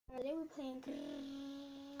playing.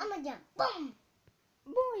 I'm gonna jump. Boom!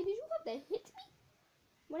 Boy, did you have to hit me?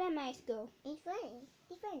 Where'd that mice go? He's funny.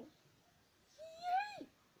 He's funny. Yay!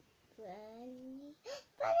 Funny.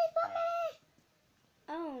 Funny for me!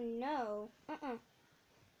 Oh no.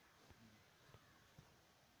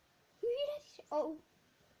 You hear that? Oh.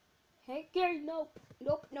 Heck yeah, nope.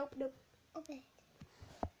 Nope. Okay.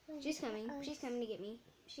 She's coming. She's coming to get me.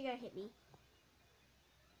 She gotta hit me.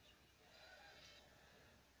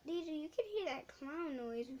 Deidre, you can hear that clown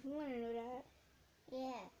noise if you want to know that.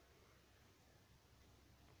 Yeah.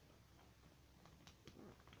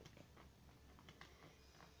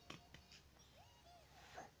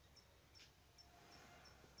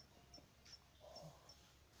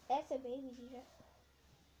 That's a baby, Deidre.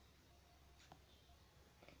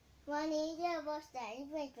 Funny, yeah, what's that? It's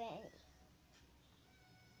very funny.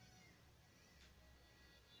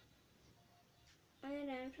 And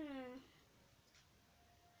I'm trying to...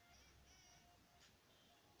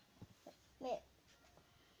 Wait.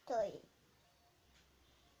 Toy.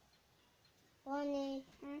 Funny.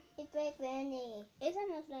 It's very funny. It's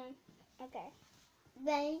almost done. Okay.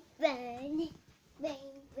 Very funny.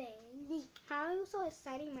 Very funny. How are you so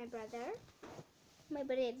exciting, my brother? My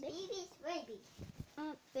brother. Baby's baby.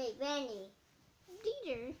 Very funny.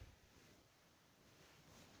 Deidre.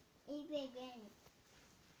 It's very funny.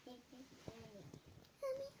 It's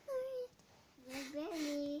very funny. Very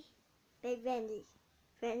funny. Very funny.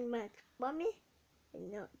 Very much. Mommy?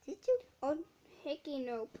 No. Did you? Oh, hecky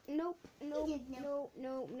nope. Nope. No.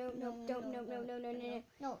 No.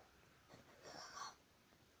 No.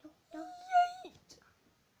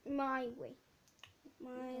 My way.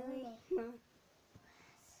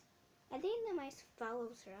 I think the mice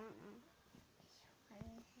follows her. I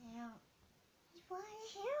don't know. It's one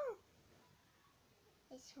hell.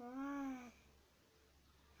 It's one.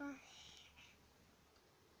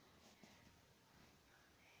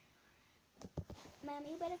 Mom,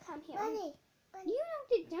 you better come here. Bunny. You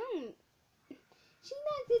knocked it down. She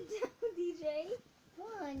knocked it down, DJ.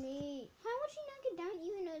 Bunny. How would she knock it down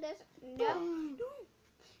even though that's... Boom. No.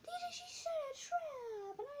 DJ, she set a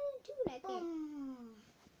trap and I didn't do nothing. Boom.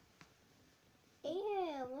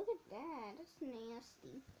 Ew, look at that. That's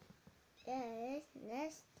nasty. Yeah, that's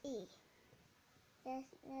nasty.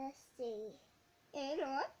 That's nasty. Ew,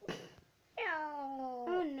 what? Oh.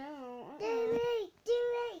 Oh no. TV.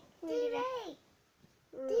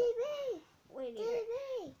 Wait, TV.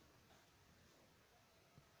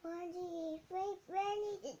 Bunny.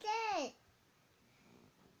 Bunny the dead.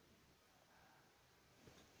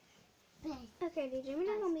 Okay, DJ, we're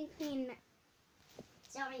not gonna be playing that.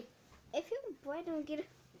 Sorry. If your boy don't get it,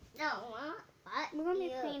 No, what? we're gonna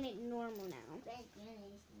be playing it normal now.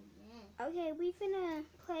 Okay, we finna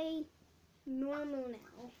play normal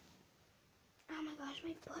now. Oh my gosh,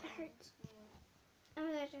 my butt hurts. Oh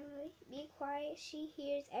my gosh, Emily, be quiet. She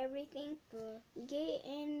hears everything. Get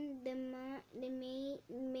in the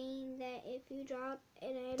main that if you drop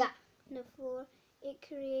it on the floor, it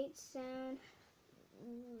creates sound.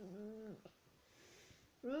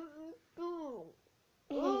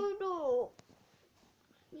 Oh no!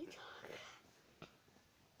 You talk.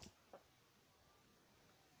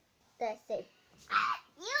 That's it.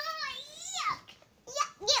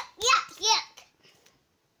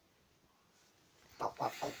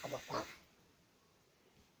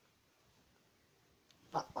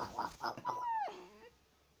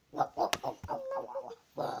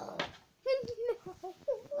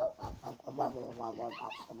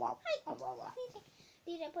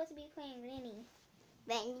 These are supposed to be playing Lenny.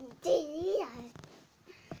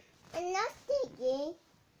 And not sticky.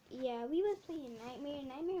 Yeah, we was playing Nightmare.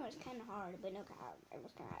 Nightmare was kind of hard, but no god, it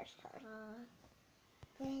was kind of hard.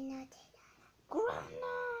 Granite.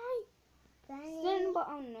 Granite. Simba.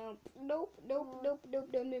 Oh no. Nope.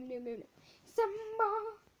 Simba.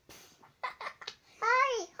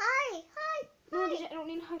 Hi. No, I don't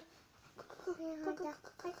need to hide.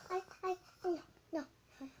 No.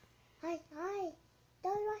 Hi.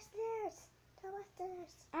 Don't go upstairs.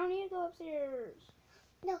 I don't need to go upstairs.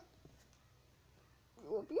 No.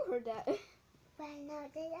 Well, you heard that. Well, no,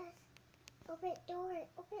 they just open door.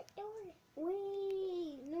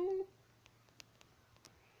 Wait, no.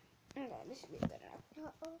 Okay, this should be better now.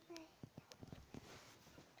 Door open.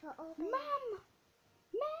 Mom,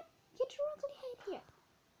 get your ugly head here.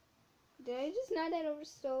 Did I just knock that over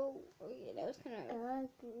so? Oh yeah, that was kind of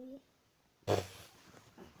ugly.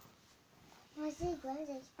 What's it?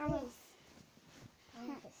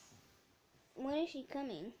 When is she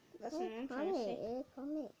coming? That's what I'm trying to say.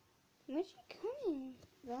 When's she coming?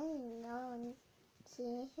 No, Is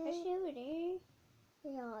she over there?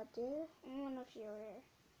 Yeah, dude. I don't know if she's over there.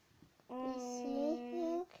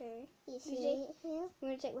 Okay. You see DJ, it here? you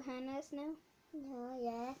want to check behind us now? No,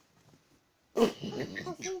 yeah. I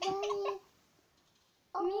see Granny.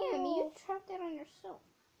 Ma'am, you trapped that on yourself.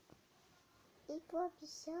 It broke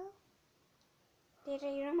yourself?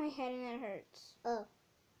 DJ, you're on my head and that hurts. Oh.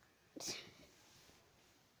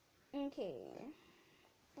 Okay.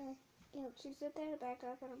 No. She set that back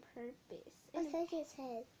up on purpose. I touched his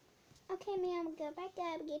head. Okay, ma'am, go back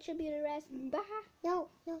up, get your beauty rest. Bye. No.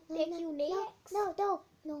 Thank you next. No.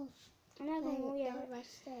 I'm not going to move yet. Don't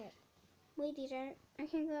rush that. Wait, DJ. I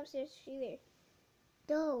can't go upstairs to you there.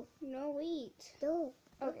 No. No, wait. No.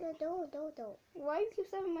 Okay. No. Why you keep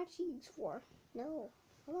stuffing my cheeks for? No.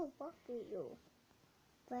 I'm gonna walk with you.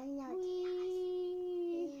 But not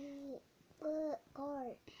Wee.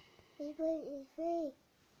 Guard. It's free.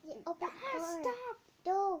 Open the door. Stop.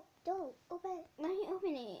 Don't open. Let me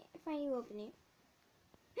open it. Fine, you open it.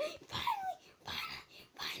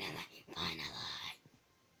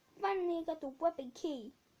 Finally, I got the weapon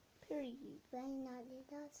key. Period. Granny not did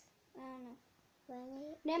that. I don't know.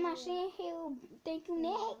 Granny. Then my sand hill. Thank you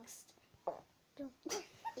next.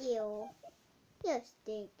 Ew. You're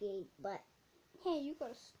stinky, but Hey, you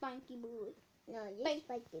got a stanky boy. no, you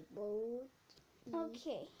spiky boot.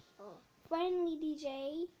 Okay. Oh. Finally,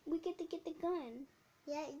 DJ, we get to get the gun.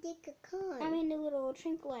 Yeah, you could come. I mean the little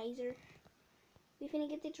tranquilizer. We finna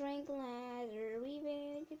get the tranquilizer.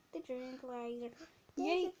 There's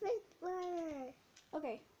Yay. a fake water.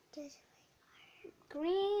 Okay. There's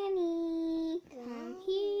Granny, come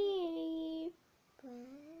here.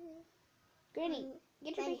 Granny. Granny,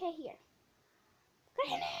 get your big head here.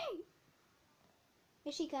 Granny!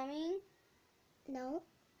 Is she coming? No.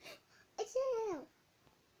 It's him.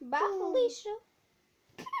 Bye, Oh. Felicia.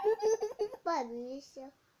 Bye, Lisa.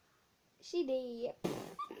 She did.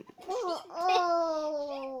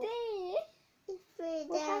 Oh. She did. It's free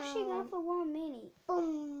Well, down. how's she gone for 1 minute?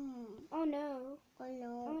 Boom. Oh no. Oh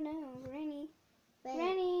no. Oh no. Granny.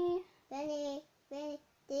 Granny. Granny. Granny.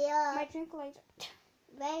 Get up. My tranquilizer.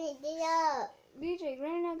 Granny, get up. DJ,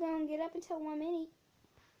 Granny not gonna get up until 1 minute.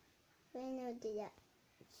 Granny, get up.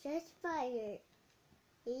 Just fire.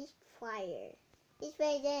 He's fire. He's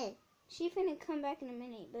right in. She finna come back in a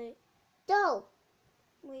minute, but Go.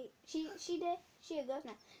 wait, she did. She a ghost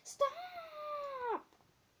now. Stop!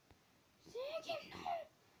 Second,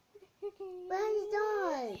 no. Granny's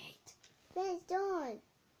done. Wait. Granny's done.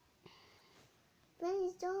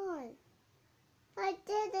 Granny's done. I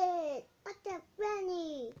did it. I got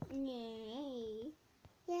Granny. Yay.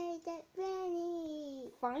 Yay, that Granny.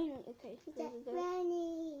 Finally, okay. That Go.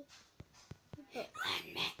 Granny. Let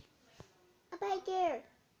me. A baker.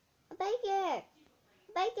 A baker.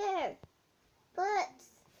 A baker. Books.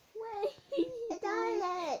 Wait. A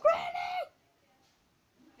toilet. Granny.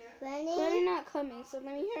 Granny. Granny not coming, so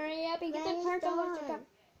let me hurry up and get the Granny's tranquilizer. gone.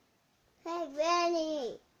 Hey,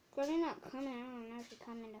 Granny. Granny not coming. I don't know if she's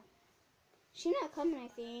coming though. She not coming, I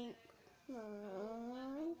think.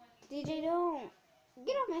 Mom. DJ, don't.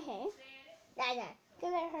 Get off my head. Dada.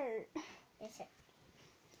 Cause that hurt. Yes, sir.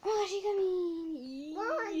 Oh, she coming.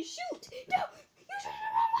 Why? Shoot. No. You shot it the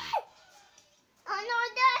wrong way. Oh,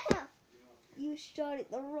 no, Dada. You shot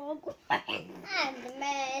it the wrong way. I'm the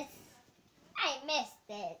mess. I missed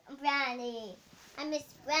it. Granny. I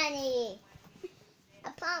missed Granny. I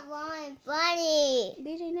put one Granny.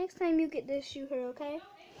 DJ, next time you get this, shoot her, okay?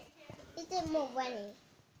 He did more Granny.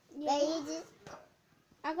 Yeah. But he just.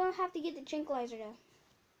 I'm gonna have to get the tranquilizer though.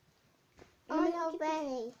 Oh, no,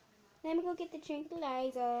 Granny. Let me go get the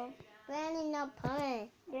tranquilizer. Granny not playing.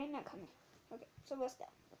 Granny not coming. Okay, so what's that?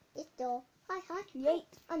 It's still. Hi. Wait.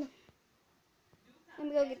 Oh, no. Let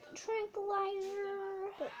me go get the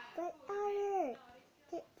tranquilizer. Get right out here.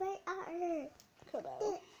 Get right out here. Come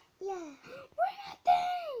on. Yeah. Where's that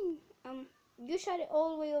thing? You shot it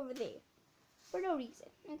all the way over there. For no reason.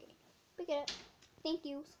 Okay. Pick it up. Thank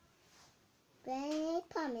you. Granny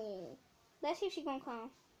coming. Let's see if she's gonna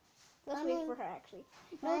come. Let's Granny. wait for her actually.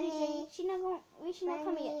 No, Granny. DJ. She's not going. She's not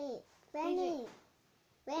coming yet. Granny.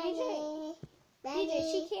 Granny. Granny.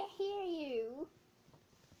 DJ, she can't hear you.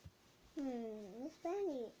 It's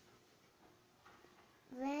Granny.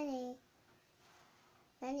 Granny.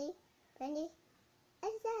 Granny. Granny.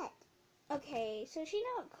 What's that? Okay, so she's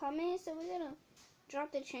not coming, so we're gonna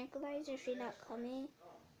drop the tranquilizer if she's not coming.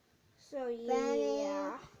 So Granny.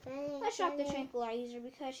 yeah. Granny. Let's drop the Granny. tranquilizer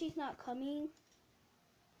because she's not coming.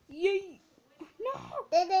 Yay! No!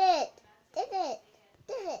 Did it. Did it.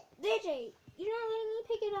 Did it. DJ, you're not letting me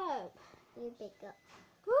pick it up. You pick up.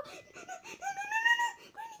 Oh,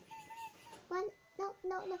 One.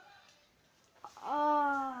 No.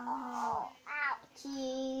 Oh.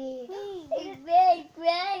 Ouchie. Wait, It's big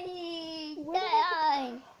Granny.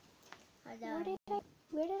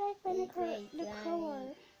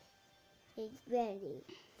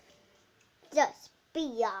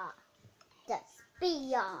 spear. The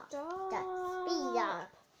spear. Stop. The spear.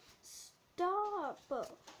 Stop.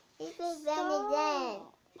 It's big Granny Dan.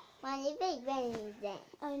 Money, big Granny Dan.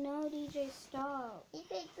 I know, DJ, stop. It's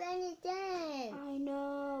big Granny Dan. I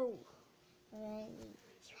know.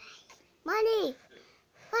 Money.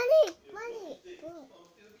 Money. Money. Go.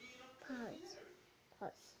 Pause.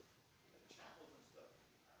 Pause.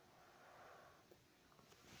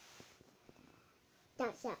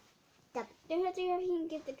 That's it. Then after you can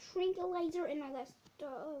get the tranquilizer and all that stuff.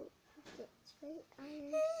 Oh.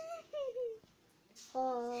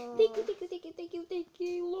 Thank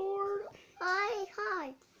you, Lord. Hi.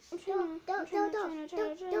 I'm trying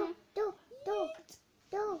to.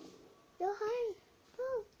 Hi.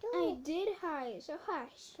 I did hide, so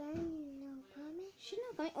hush. She's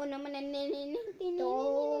not coming. Oh no,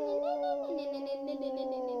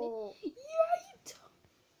 Right.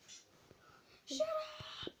 Shut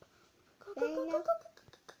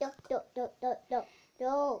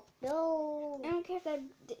up. No. I don't care if that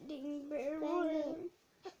didn't bear water.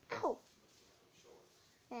 Ow.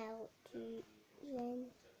 Now to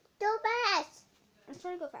go fast. I'm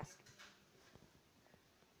trying to go fast.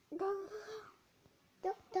 Go.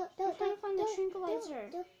 I'm I'm trying to find the tranquilizer.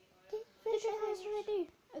 The tranquilizer right there.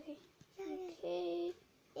 Okay. Okay.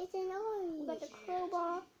 It's an orange. We got the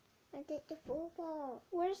crowbar. I get the football.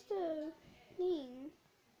 Where's the thing?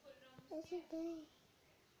 It's a thing.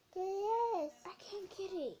 Yes. I can't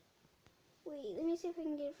get it. Wait, let me see if I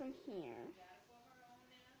can get it from here.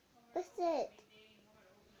 What's it?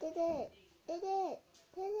 Did it.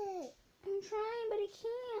 I'm trying, but I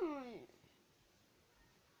can't.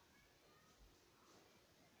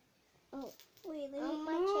 Oh. Wait, let me. On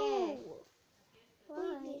my chair.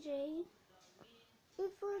 Why? Wait, DJ.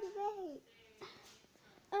 It's for the bait.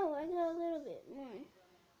 Oh, I got a little bit more.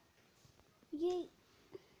 Yay.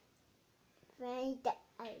 Very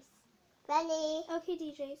nice. Funny. Okay,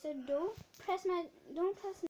 DJ. So don't press